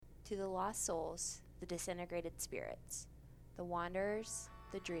to the lost souls, the disintegrated spirits, the wanderers,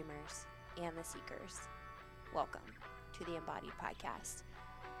 the dreamers, and the seekers. Welcome to the Embodied Podcast.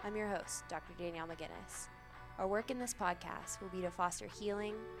 I'm your host, Dr. Danielle McGinnis. Our work in this podcast will be to foster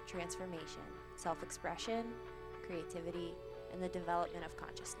healing, transformation, self-expression, creativity, and the development of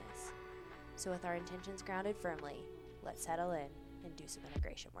consciousness. So with our intentions grounded firmly, let's settle in and do some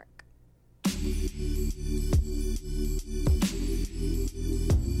integration work.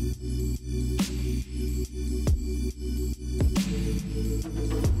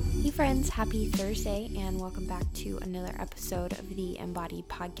 Hey friends, happy Thursday and welcome back to another episode of the Embodied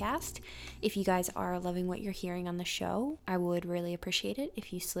Podcast. If you guys are loving what you're hearing on the show, I would really appreciate it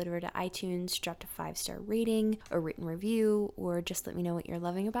if you slid over to iTunes, dropped a 5-star rating, a written review, or just let me know what you're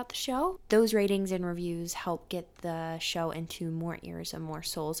loving about the show. Those ratings and reviews help get the show into more ears and more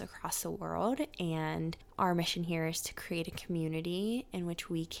souls across the world, and our mission here is to create a community in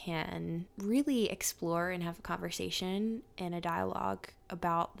which we can really explore and have a conversation and a dialogue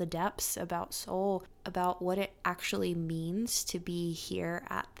about the depths, about soul, about what it actually means to be here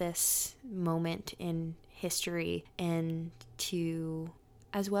at this moment in history, and to,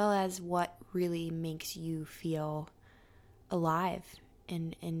 as well as what really makes you feel alive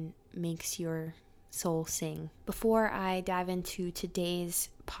and makes your soul sing. Before I dive into today's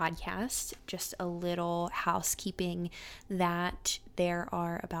podcast, just a little housekeeping that there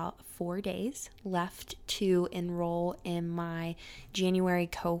are about 4 days left to enroll in my January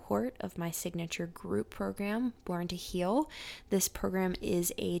cohort of my signature group program, Born to Heal. This program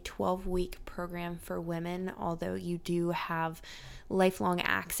is a 12-week program for women, although you do have lifelong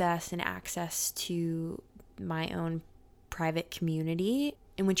access and access to my own private community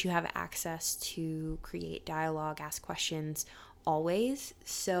in which you have access to create dialogue, ask questions always.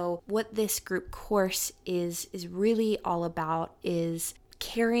 So what this group course is really all about is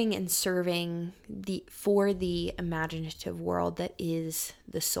caring and serving for the imaginative world that is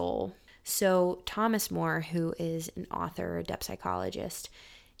the soul. So Thomas More, who is an author, a depth psychologist,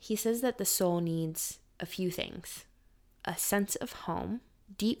 he says that the soul needs a few things: a sense of home,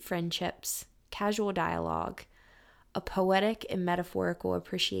 deep friendships, casual dialogue, a poetic and metaphorical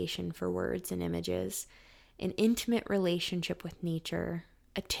appreciation for words and images, an intimate relationship with nature,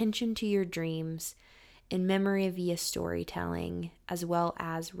 attention to your dreams, and memory via storytelling, as well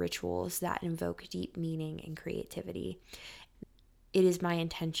as rituals that invoke deep meaning and creativity. It is my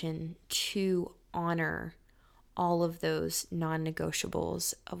intention to honor all of those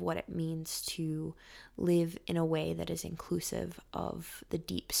non-negotiables of what it means to live in a way that is inclusive of the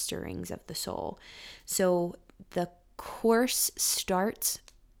deep stirrings of the soul. So the course starts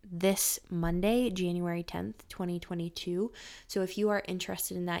this Monday, January 10th, 2022. So if you are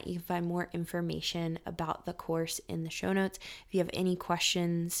interested in that, you can find more information about the course in the show notes. If you have any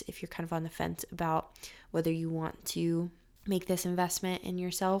questions, if you're kind of on the fence about whether you want to make this investment in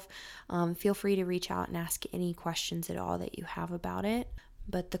yourself, feel free to reach out and ask any questions at all that you have about it.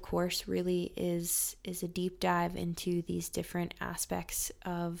 But the course really is a deep dive into these different aspects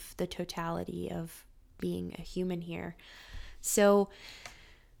of the totality of being a human here. So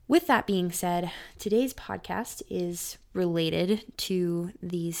with that being said, today's podcast is related to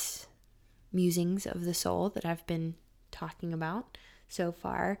these musings of the soul that I've been talking about so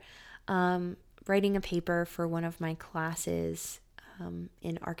far. Writing a paper for one of my classes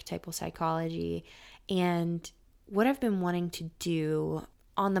in archetypal psychology, and what I've been wanting to do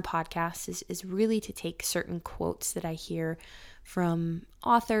on the podcast is really to take certain quotes that I hear from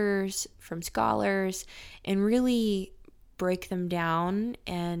authors, from scholars, and really break them down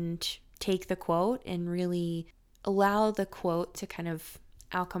and take the quote and really allow the quote to kind of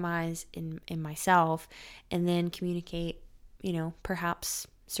alchemize in myself, and then communicate, perhaps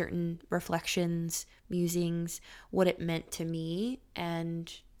certain reflections, musings, what it meant to me,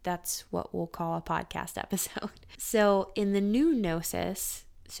 and that's what we'll call a podcast episode. So in the new Gnosis,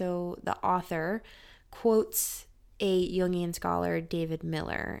 so the author quotes a Jungian scholar, David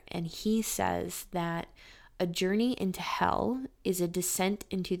Miller, and he says that a journey into hell is a descent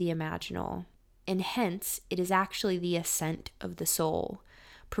into the imaginal, and hence it is actually the ascent of the soul,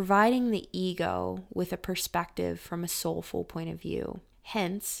 providing the ego with a perspective from a soulful point of view.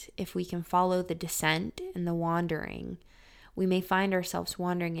 Hence, if we can follow the descent and the wandering, we may find ourselves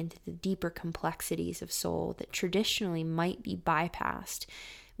wandering into the deeper complexities of soul that traditionally might be bypassed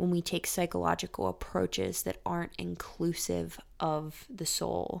when we take psychological approaches that aren't inclusive of the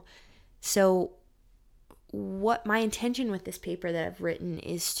soul. So what my intention with this paper that I've written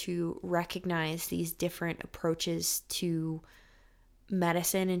is to recognize these different approaches to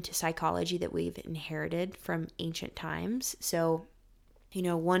medicine and to psychology that we've inherited from ancient times. So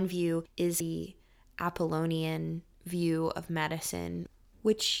One view is the Apollonian view of medicine,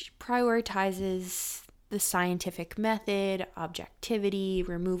 which prioritizes the scientific method, objectivity,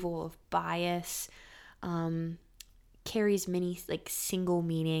 removal of bias, carries many like single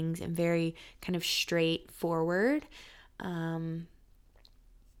meanings and very kind of straightforward.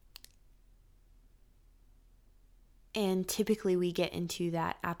 And typically we get into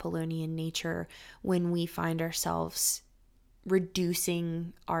that Apollonian nature when we find ourselves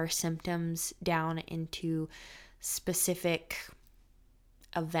reducing our symptoms down into specific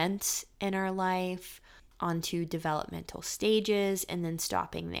events in our life, onto developmental stages, and then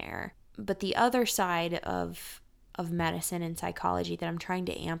stopping there. But the other side of medicine and psychology that I'm trying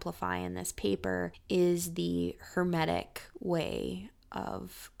to amplify in this paper is the Hermetic way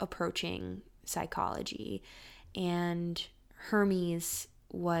of approaching psychology. And Hermes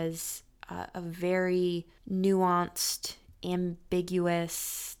was a very nuanced,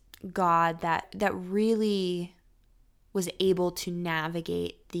 ambiguous god that really was able to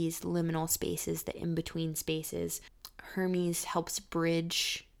navigate these liminal spaces, the in-between spaces. Hermes helps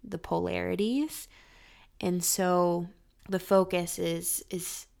bridge the polarities. And so the focus is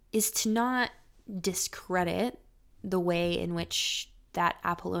to not discredit the way in which that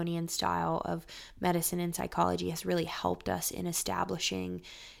Apollonian style of medicine and psychology has really helped us in establishing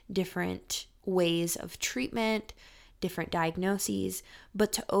different ways of treatment, different diagnoses,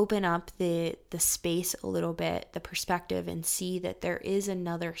 but to open up the space a little bit, the perspective, and see that there is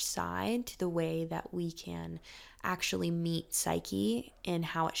another side to the way that we can actually meet psyche and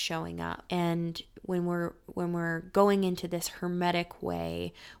how it's showing up. And when we're going into this Hermetic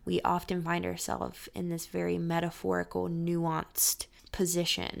way, we often find ourselves in this very metaphorical, nuanced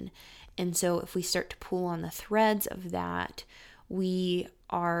position. And so if we start to pull on the threads of that, we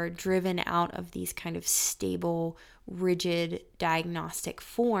are driven out of these kind of stable, rigid diagnostic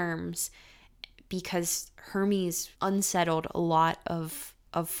forms, because Hermes unsettled a lot of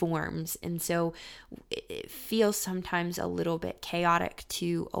forms. And so it feels sometimes a little bit chaotic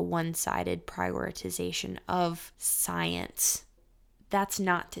to a one-sided prioritization of science. That's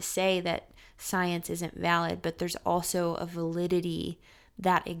not to say that science isn't valid, but there's also a validity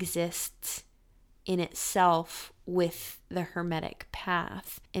that exists in itself with the Hermetic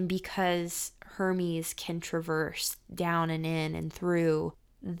path. And because Hermes can traverse down and in and through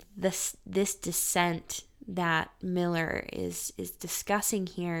this descent that Miller is discussing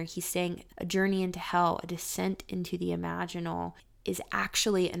here, he's saying a journey into hell, a descent into the imaginal, is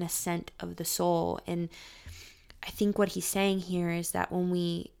actually an ascent of the soul. And I think what he's saying here is that when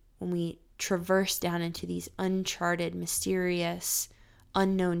we traverse down into these uncharted, mysterious,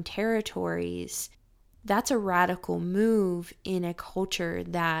 unknown territories, that's a radical move in a culture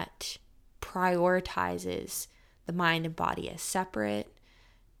that prioritizes the mind and body as separate,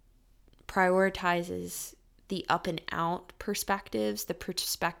 prioritizes the up and out perspectives, the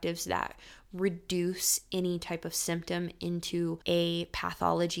perspectives that reduce any type of symptom into a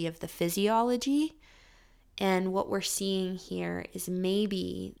pathology of the physiology. And what we're seeing here is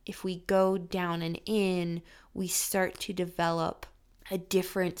maybe if we go down and in, we start to develop a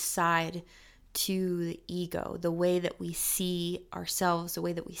different side to the ego, the way that we see ourselves, the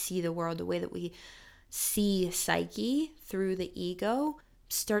way that we see the world, the way that we see psyche through the ego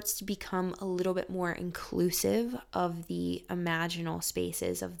starts to become a little bit more inclusive of the imaginal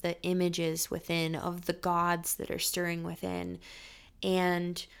spaces, of the images within, of the gods that are stirring within.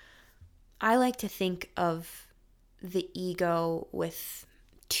 And I like to think of the ego with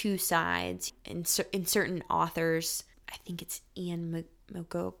two sides. In certain authors, I think it's Ian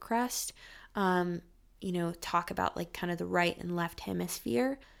McGilchrist, talk about like kind of the right and left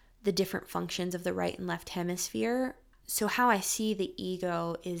hemisphere, the different functions of the right and left hemisphere. So how I see the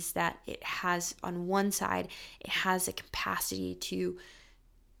ego is that it has, on one side, it has a capacity to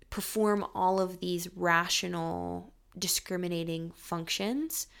perform all of these rational, discriminating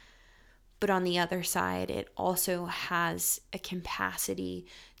functions. But on the other side, it also has a capacity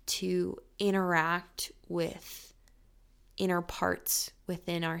to interact with inner parts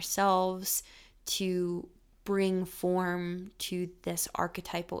within ourselves, to bring form to this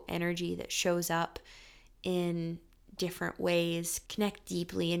archetypal energy that shows up in different ways, connect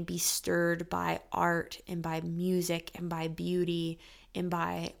deeply and be stirred by art and by music and by beauty and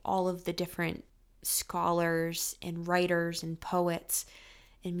by all of the different scholars and writers and poets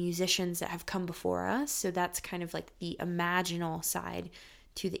and musicians that have come before us. So that's kind of like the imaginal side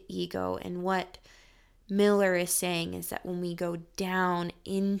to the ego. And what Miller is saying is that when we go down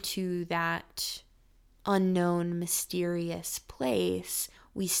into that unknown, mysterious place,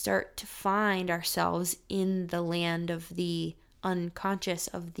 we start to find ourselves in the land of the unconscious,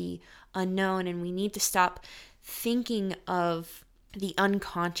 of the unknown, and we need to stop thinking of the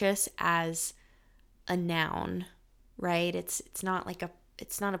unconscious as a noun, right? It's not like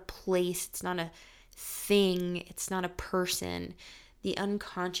it's not a place, it's not a thing, it's not a person. The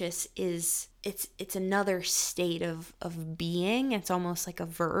unconscious is it's another state of being. It's almost like a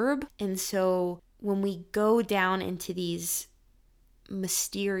verb. And so when we go down into these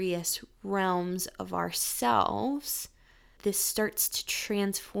mysterious realms of ourselves, this starts to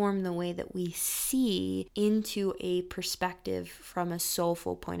transform the way that we see into a perspective from a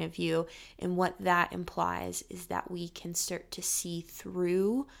soulful point of view. And what that implies is that we can start to see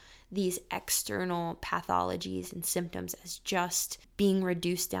through these external pathologies and symptoms as just being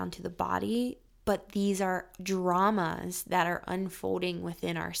reduced down to the body, but these are dramas that are unfolding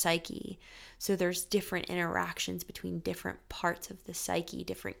within our psyche. So there's different interactions between different parts of the psyche,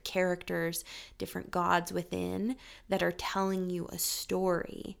 different characters, different gods within that are telling you a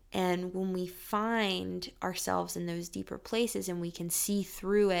story. And when we find ourselves in those deeper places and we can see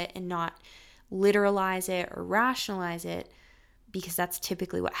through it and not literalize it or rationalize it, because that's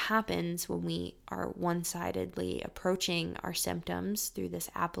typically what happens when we are one-sidedly approaching our symptoms through this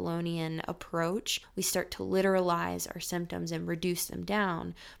Apollonian approach. We start to literalize our symptoms and reduce them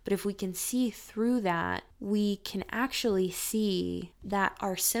down. But if we can see through that, we can actually see that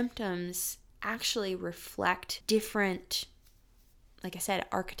our symptoms actually reflect different, like I said,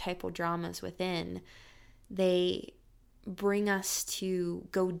 archetypal dramas within. They bring us to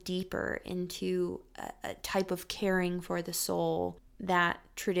go deeper into a type of caring for the soul that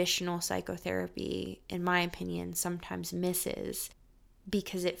traditional psychotherapy, in my opinion, sometimes misses,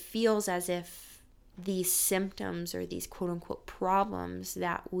 because it feels as if these symptoms or these quote-unquote problems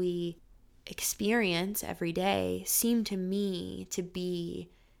that we experience every day seem to me to be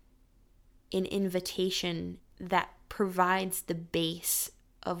an invitation that provides the base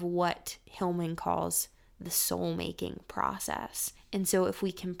of what Hillman calls the soul-making process. And so if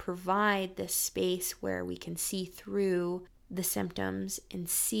we can provide this space where we can see through the symptoms and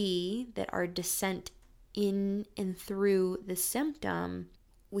see that our descent in and through the symptom,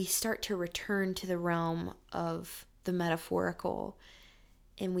 we start to return to the realm of the metaphorical,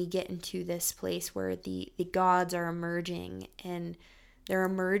 and we get into this place where the gods are emerging, and they're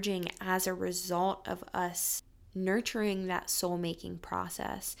emerging as a result of us nurturing that soul-making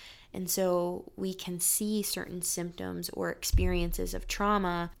process. And so we can see certain symptoms or experiences of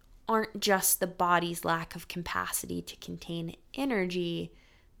trauma aren't just the body's lack of capacity to contain energy.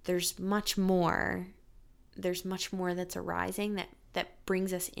 There's much more. There's much more that's arising that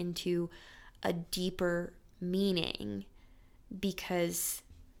brings us into a deeper meaning, because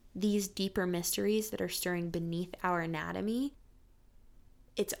these deeper mysteries that are stirring beneath our anatomy,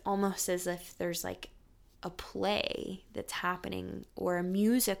 it's almost as if there's like a play that's happening, or a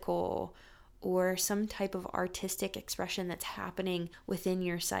musical, or some type of artistic expression that's happening within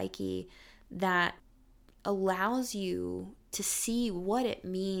your psyche that allows you to see what it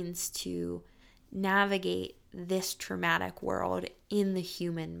means to navigate this traumatic world in the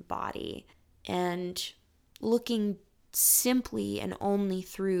human body. And looking simply and only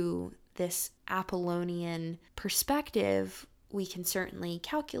through this Apollonian perspective, we can certainly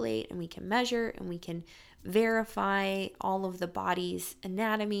calculate and we can measure and we can verify all of the body's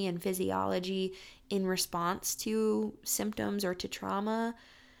anatomy and physiology in response to symptoms or to trauma.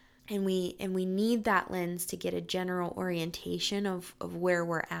 And we need that lens to get a general orientation of where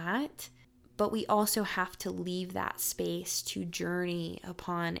we're at. But we also have to leave that space to journey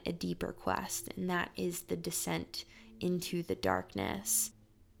upon a deeper quest, and that is the descent into the darkness.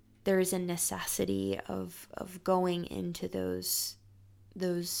 There is a necessity of going into those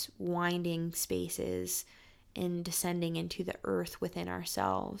winding spaces and descending into the earth within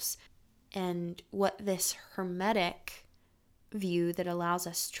ourselves. And what this hermetic view that allows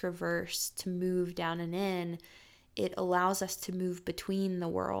us to traverse, to move down and in, it allows us to move between the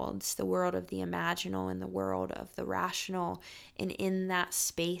worlds, the world of the imaginal and the world of the rational. And in that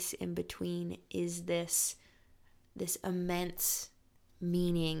space in between is this immense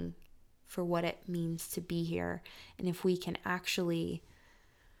meaning for what it means to be here. And if we can actually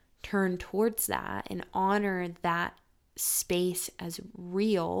turn towards that and honor that space as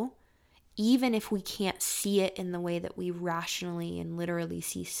real, even if we can't see it in the way that we rationally and literally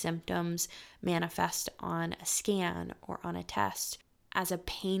see symptoms manifest on a scan or on a test as a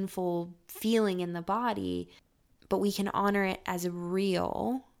painful feeling in the body, but we can honor it as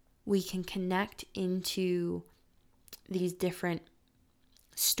real, we can connect into these different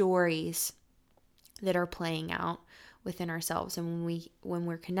stories that are playing out within ourselves. And when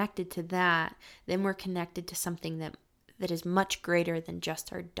we're connected to that, then we're connected to something that is much greater than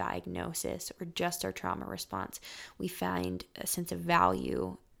just our diagnosis or just our trauma response. We find a sense of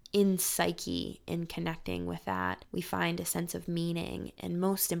value in psyche, in connecting with that. We find a sense of meaning, and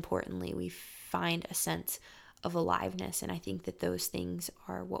most importantly, we find a sense of aliveness. And I think that those things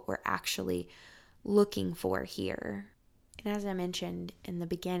are what we're actually looking for here. And as I mentioned in the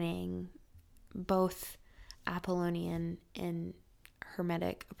beginning, both Apollonian and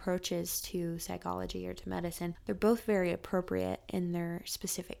Hermetic approaches to psychology or to medicine, they're both very appropriate in their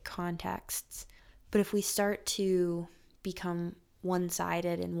specific contexts. But if we start to become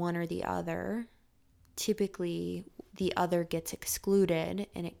one-sided in one or the other, typically the other gets excluded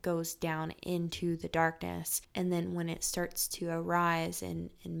and it goes down into the darkness. And then when it starts to arise and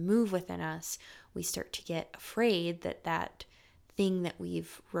move within us, we start to get afraid that that thing that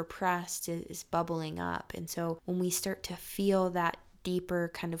we've repressed is bubbling up. And so when we start to feel that deeper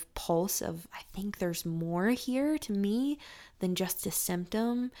kind of pulse of, I think there's more here to me than just a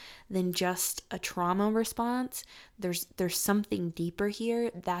symptom, than just a trauma response, there's something deeper here,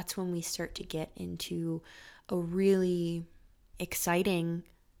 that's when we start to get into a really exciting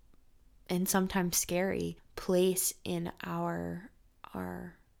and sometimes scary place in our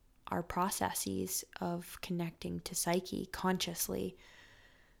processes of connecting to psyche consciously.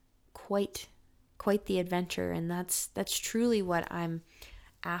 Quite the adventure, and that's truly what I'm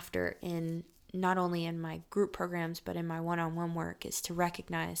after, in not only in my group programs but in my one-on-one work, is to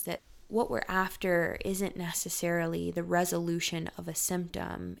recognize that what we're after isn't necessarily the resolution of a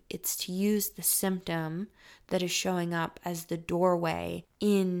symptom. It's to use the symptom that is showing up as the doorway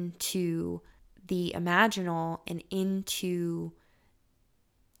into the imaginal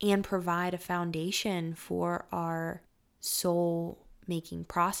and provide a foundation for our soul-making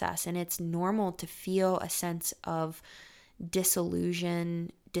process. And it's normal to feel a sense of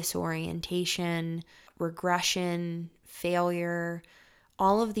disillusion, disorientation, regression, failure,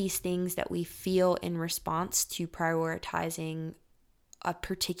 all of these things that we feel in response to prioritizing a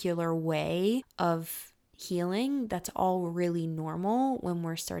particular way of healing. That's all really normal when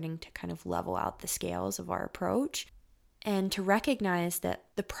we're starting to kind of level out the scales of our approach. And to recognize that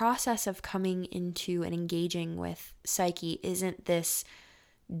the process of coming into and engaging with psyche isn't this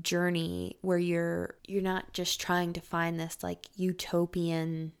journey where you're not just trying to find this like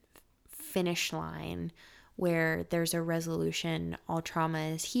utopian finish line where there's a resolution, all trauma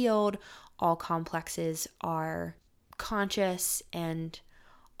is healed, all complexes are conscious, and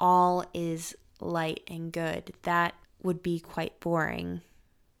all is light and good. That would be quite boring,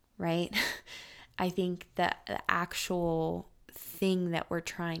 right? I think that the actual thing that we're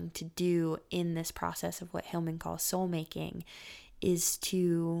trying to do in this process of what Hillman calls soul making is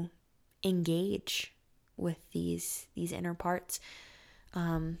to engage with these inner parts.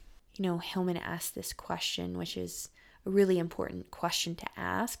 Hillman asked this question, which is a really important question to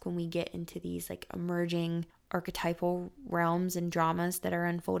ask when we get into these like emerging archetypal realms and dramas that are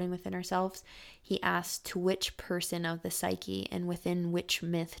unfolding within ourselves. He asked, to which person of the psyche and within which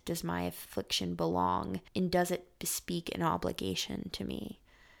myth does my affliction belong, and does it bespeak an obligation to me?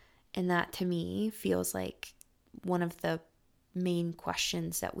 And that to me feels like one of the main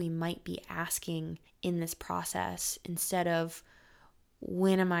questions that we might be asking in this process, instead of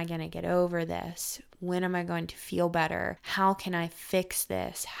when am I going to get over this? When am I going to feel better? How can I fix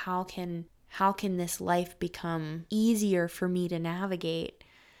this? How can this life become easier for me to navigate?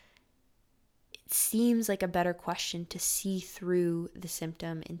 It seems like a better question to see through the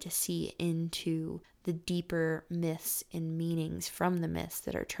symptom and to see into the deeper myths and meanings from the myths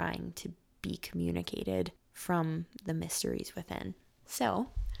that are trying to be communicated from the mysteries within. So,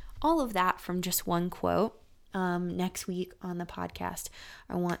 all of that from just one quote. Next week on the podcast,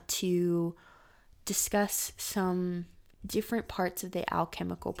 I want to discuss some different parts of the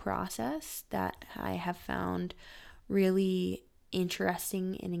alchemical process that I have found really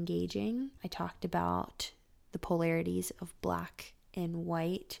interesting and engaging. I talked about the polarities of black and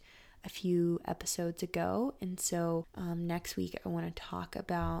white a few episodes ago, and so next week I want to talk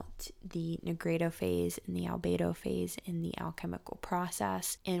about the nigredo phase and the albedo phase in the alchemical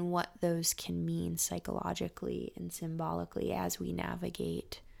process and what those can mean psychologically and symbolically as we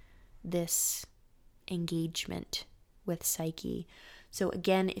navigate this engagement with psyche. So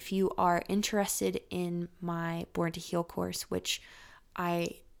again, if you are interested in my Born to Heal course, which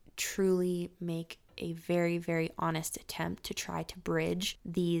I truly make a very, very honest attempt to try to bridge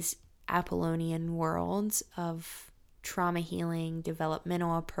these Apollonian worlds of trauma healing,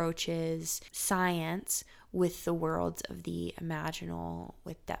 developmental approaches, science, with the worlds of the imaginal,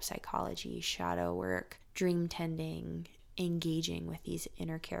 with depth psychology, shadow work, dream tending, engaging with these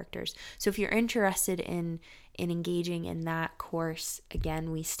inner characters. So if you're interested in in engaging in that course.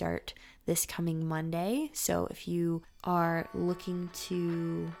 Again, we start this coming Monday. So if you are looking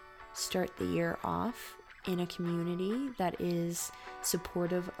to start the year off in a community that is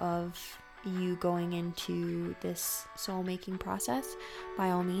supportive of you going into this soul-making process,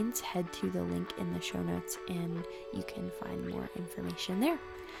 by all means, head to the link in the show notes and you can find more information there.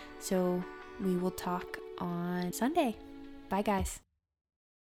 So we will talk on Sunday. Bye, guys.